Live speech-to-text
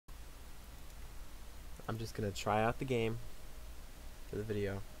I'm just gonna try out the game for the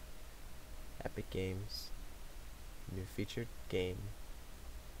video. Epic Games. New featured game.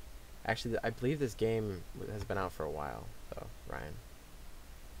 Actually, I believe this game has been out for a while, though, Ryan.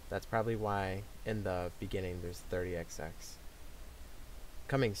 That's probably why in the beginning there's 30XX.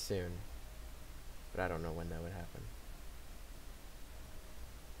 Coming soon. But I don't know when that would happen.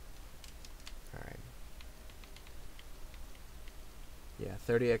 Alright. Yeah,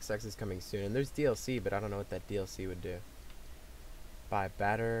 30XX is coming soon. And there's DLC, but I don't know what that DLC would do. Buy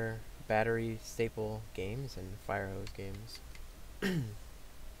battery staple games and fire hose games.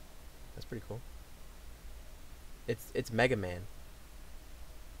 That's pretty cool. It's Mega Man.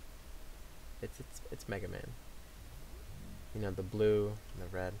 It's Mega Man. You know, the blue and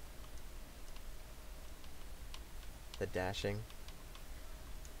the red. The dashing.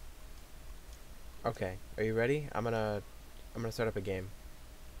 Okay, are you ready? I'm gonna start up a game.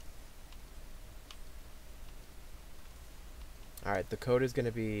 Alright, the code is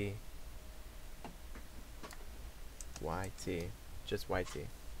gonna be YT. Just YT.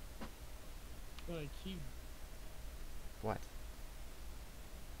 What?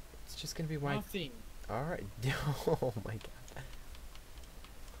 It's just gonna be YT. Nothing. Alright. Oh my god.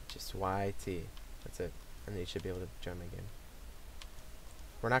 Just YT. That's it. And then you should be able to join my game.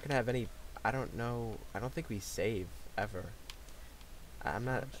 We're not gonna have any. I don't know. I don't think we save ever. I'm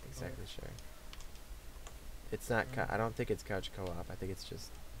not exactly sure. It's not. I don't think it's couch co-op. I think it's just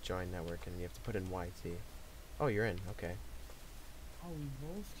join network, and you have to put in YT. Oh, you're in. Okay. Oh, we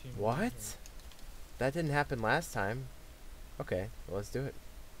both came. What? That didn't happen last time. Okay, well, let's do it.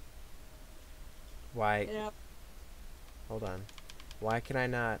 Why? Yep. Hold on. Why can I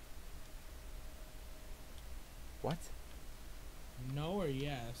not? What? No or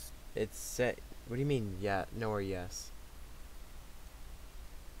yes? It's set. What do you mean? Yeah, no or yes?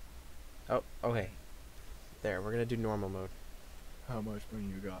 Oh, okay. There, we're gonna do normal mode. How much money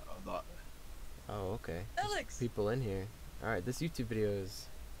you got? A lot. Oh, okay. Alex. People in here. Alright, this YouTube video is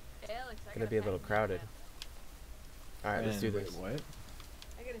Alex, I gonna gotta be a tag little you crowded. now. Alright, let's do Wait, this. what?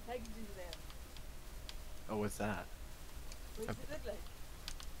 I gotta tag you to that. Oh, what's that? What does it look like?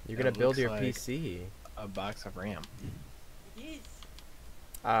 You're It gonna build looks your like- PC. A box of RAM. Yes.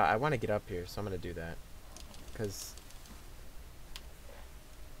 I want to get up here, so I'm gonna do that. Cause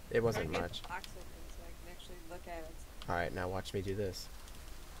it wasn't Try to get much. the box open so I can actually look at it. Alright, now watch me do this.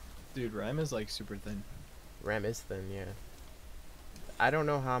 Dude, RAM is like super thin. RAM is thin, yeah. I don't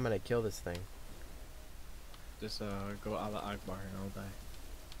know how I'm gonna kill this thing. Just go a la Akbar and I'll die.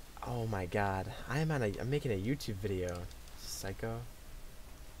 Oh my god. I'm making a YouTube video. Psycho.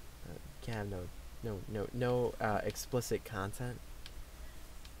 Can't have no explicit content.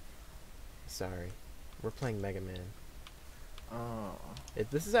 Sorry. We're playing Mega Man. Oh.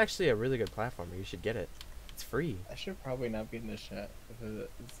 This is actually a really good platformer. You should get it. It's free. I should probably not be in the chat because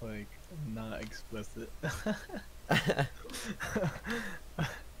it's like not explicit.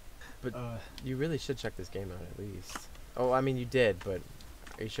 But you really should check this game out at least. Oh, I mean you did, but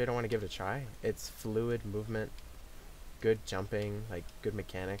are you sure you don't want to give it a try? It's fluid movement, good jumping, like good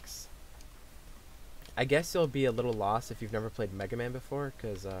mechanics. I guess you'll be a little lost if you've never played Mega Man before,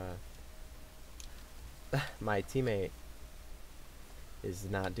 because my teammate is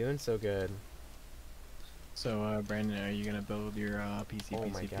not doing so good. So, Brandon, are you gonna build your PC? Oh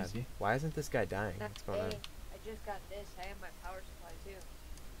my god. Why isn't this guy dying? What's going on? I just got this. I have my power supply too.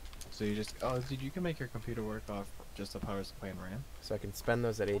 So you just dude, you can make your computer work off just a power supply and RAM. So I can spend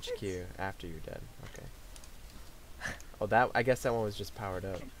those at HQ after you're dead. Okay. Oh, that I guess that one was just powered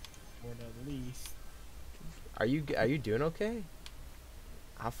up. Or at least. Are you doing okay?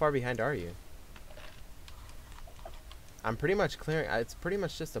 How far behind are you? I'm pretty much clearing. It's pretty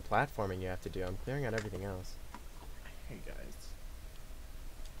much just a platforming you have to do. I'm clearing out everything else. Hey guys.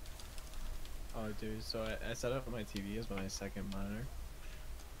 Oh, dude. So I set up my TV as my second monitor.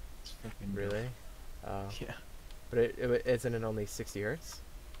 It's fucking Really? Yeah. But isn't it only 60 hertz?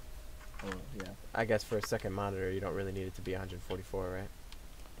 Oh yeah. I guess for a second monitor, you don't really need it to be 144, right?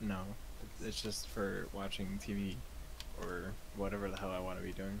 No, it's just for watching TV or whatever the hell I want to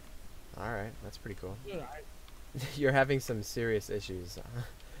be doing. All right, that's pretty cool. Good, You're having some serious issues.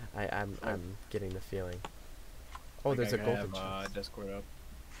 I'm getting the feeling. Oh, Like, there's I a golden have chest. Discord up.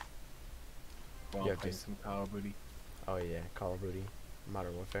 While You I'm have playing Dis- some Call of Duty. Oh yeah, Call of Duty,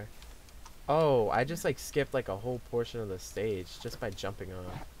 Modern Warfare. Oh, I just like skipped like a whole portion of the stage just by jumping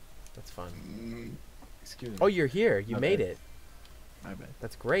off. That's fun. Excuse me. Oh, you're here. You My made bad. it. My bad.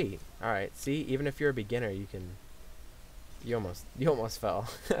 That's great. All right. See, even if you're a beginner, you can. You almost fell.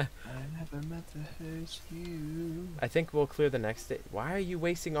 I never meant to hurt you. I think we'll clear the next day. Why are you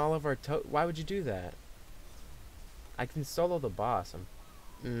wasting all of our Why would you do that? I can solo the boss.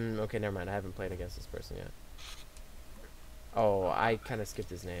 Okay, never mind. I haven't played against this person yet. Oh, I kind of skipped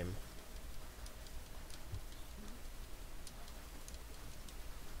his name.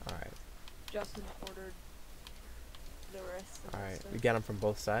 Alright, Justin ordered the rest of the alright. stuff. We got him from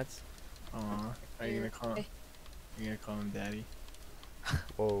both sides. Aw, are you gonna call? Eh, You gonna call him daddy?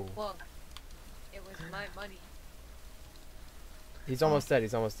 Whoa. Well, it was my money. He's almost dead.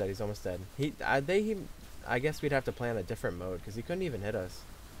 He's almost dead. He's almost dead. I guess we'd have to play on a different mode because he couldn't even hit us.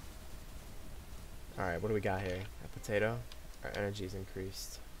 Alright, what do we got here? A potato. Our energy's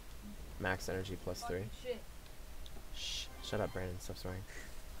increased. Max energy +3. Fucking shit. Shh. Shut up, Brandon. Stop swearing.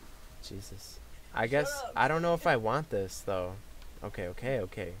 Jesus. I guess up. I don't know if I want this though. Okay.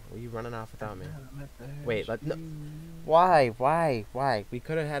 Well, you running off without me? Wait, no. Why? We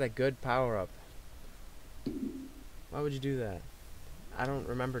could have had a good power up. Why would you do that? I don't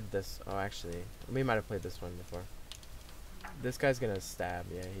remember this. Oh, actually, we might have played this one before. This guy's gonna stab.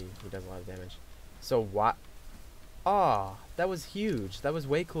 Yeah, he does a lot of damage. So what? Oh, that was huge. That was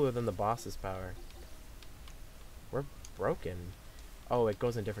way cooler than the boss's power. We're broken. Oh, it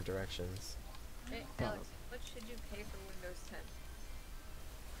goes in different directions. Hey, Alex, what should you pay for Windows 10?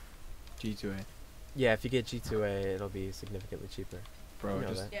 G2A. Yeah, if you get G2A, it'll be significantly cheaper. Bro, You know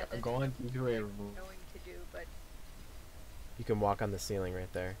just that. Yeah, that's go on G2A. going to do, but You can walk on the ceiling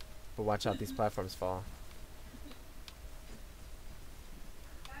right there. But watch out, these platforms fall.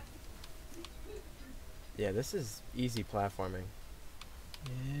 Yeah, this is easy platforming.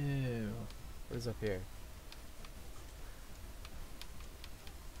 Ew. What is up here?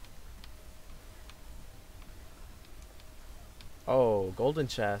 Oh, golden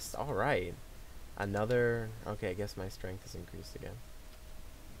chest. Alright. Another... Okay, I guess my strength is increased again.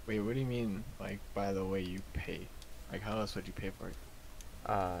 Wait, what do you mean, like, by the way you pay? Like, how else would you pay for it?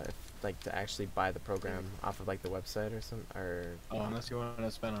 If, like, to actually buy the program off of, like, the website or something, or... Oh, unless you want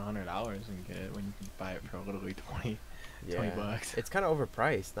to spend $100 and get it when you can buy it for literally 20 bucks. It's kind of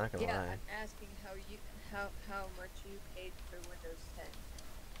overpriced, not gonna yeah, lie. I'm asking how much you paid for Windows 10.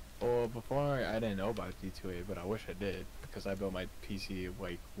 Well, before I didn't know about G2A, but I wish I did because I built my PC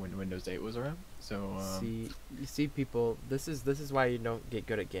like when Windows 8 was around. So You see, people, this is why you don't get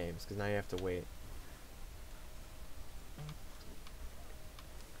good at games, because now you have to wait.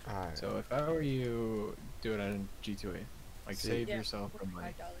 Alright. so if I were you, do it on G2A. Like See- save Yeah, yourself from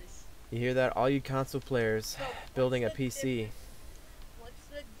money. $5. You hear that? All you console players So, building a what's the PC. difference- What's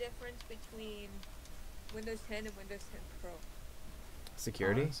the difference between Windows 10 and Windows 10 Pro?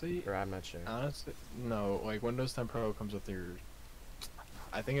 Security? Honestly, Or I'm not sure. Honestly, no. Like Windows 10 Pro comes with your.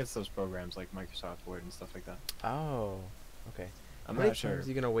 I think it's those programs like Microsoft Word and stuff like that. Oh, okay. I'm How many not sure, times are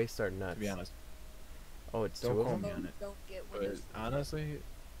you gonna waste our nuts? to be honest. Oh, it's Don't two of call them? me on it. Don't get But Windows 10. honestly,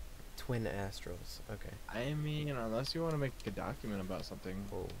 Twin Astrals. Okay. I mean, unless you want to make a document about something,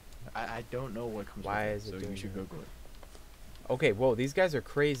 Whoa. I don't know what comes Why with is it so doing you should that? Google it. Okay, whoa, these guys are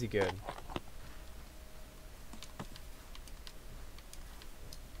crazy good.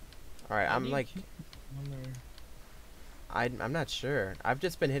 Alright, How I'm do you like, keep on there? I'm not sure. I've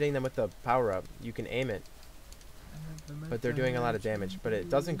just been hitting them with the power up. You can aim it, but they're doing a lot of damage. But it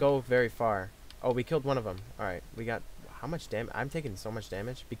doesn't go very far. Oh, we killed one of them. Alright, we got, how much damage? I'm taking so much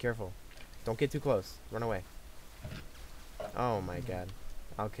damage. Be careful. Don't get too close. Run away. Oh my god.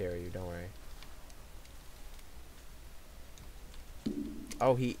 I'll carry you, don't worry.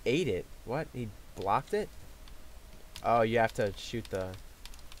 Oh, he ate it. What? He blocked it? Oh, you have to shoot the...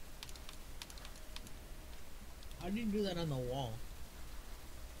 How do you do that on the wall?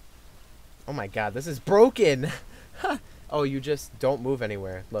 Oh my god, this is broken! Oh, you just don't move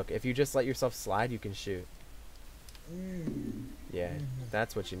anywhere. Look, if you just let yourself slide, you can shoot. Yeah,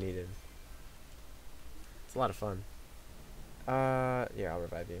 that's what you needed. It's a lot of fun. Yeah, I'll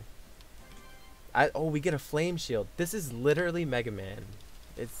revive you. Oh, we get a flame shield. This is literally Mega Man.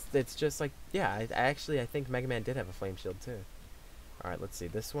 It's just like, yeah, I think Mega Man did have a flame shield too. Alright, let's see.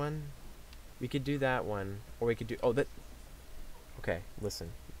 This one, we could do that one, or we could do, oh, that, okay, listen.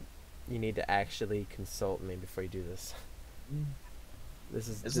 You need to actually consult me before you do this. This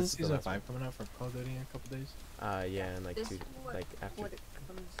is Isn't the season last one. 5 coming out for Call of Duty in a couple days? Yeah, and like This two, is what, like after. what it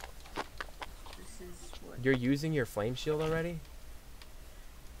comes. This is what. You're using your flame shield already?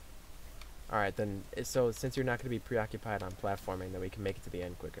 Alright, then, so since you're not going to be preoccupied on platforming, then we can make it to the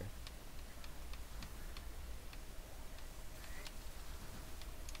end quicker.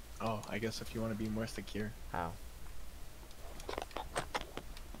 Oh, I guess if you want to be more secure. How?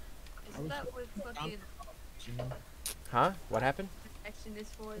 Isn't that what fucking You know, Huh? What happened? protection is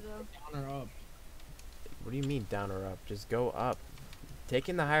for though? down or up? What do you mean down or up? Just go up.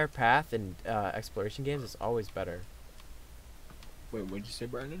 Taking the higher path in exploration games is always better. Wait, what'd you say,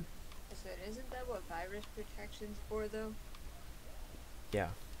 Brandon? I said, isn't that what virus protection's for, though? Yeah.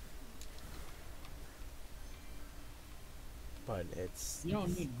 But it's You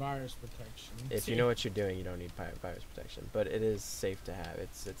don't need virus protection. if you know what you're doing, you don't need virus protection. But it is safe to have.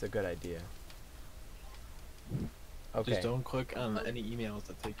 It's a good idea. Okay. Just don't click on any emails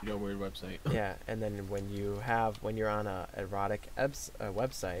that take you to a weird website. Yeah, and then when you're on a erotic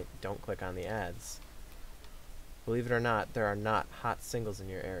website, don't click on the ads. Believe it or not, there are not hot singles in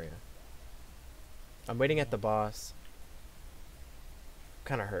your area. I'm waiting at the boss.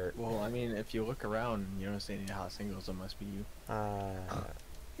 Kind of hurt. Well, I mean, if you look around and you don't see any hot singles, it must be you.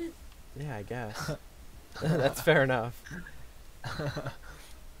 Yeah, I guess. That's fair enough.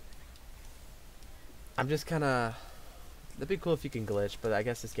 I'm just kind of. That'd be cool if you can glitch, but I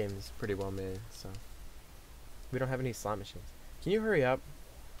guess this game is pretty well made, so. We don't have any slot machines. Can you hurry up?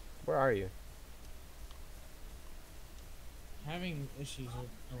 Where are you? Having issues with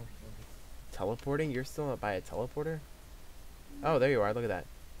Teleporting? You're still by a teleporter? Oh, there you are. Look at that.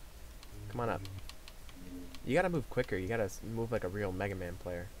 Come on up. You gotta move quicker. You gotta move like a real Mega Man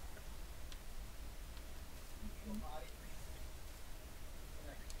player.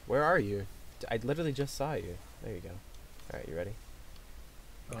 Where are you? I literally just saw you. There you go. Alright, you ready?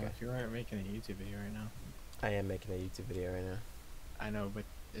 Okay. If you weren't making a YouTube video right now. I am making a YouTube video right now. I know, but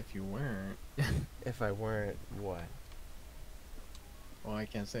if you weren't... If I weren't, what? Well, I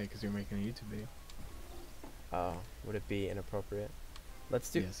can't say because you're making a YouTube video. Oh, would it be inappropriate? Let's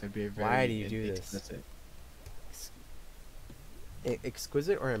do... Yes, it'd be a very Why do you do this? explicit.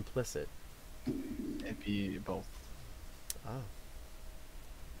 Exquisite or implicit? It'd be both. Oh.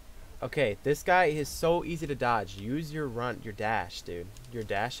 Okay, this guy is so easy to dodge. Use your dash, dude. Your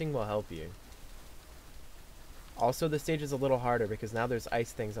dashing will help you. Also, the stage is a little harder because now there's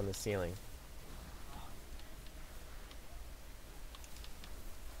ice things on the ceiling.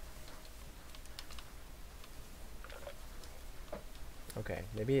 Okay,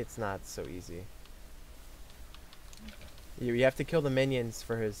 maybe it's not so easy. You have to kill the minions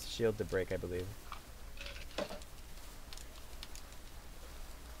for his shield to break, I believe.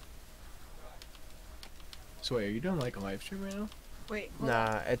 So wait, are you doing like a live stream right now? Wait, hold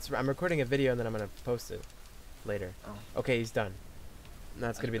on. Nah, I'm recording a video and then I'm gonna post it later. Oh. Okay, he's done.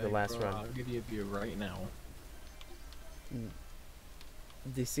 That's gonna be the last bro, run. I'll give you a view right now.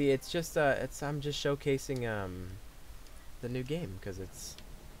 You see, it's just I'm just showcasing the new game because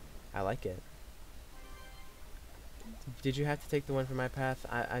I like it. Did you have to take the one from my path?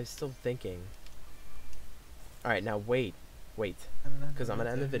 I'm still thinking. All right, now wait, because I'm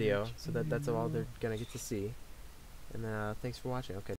gonna end the video so that's all they're gonna get to see. And thanks for watching. Okay.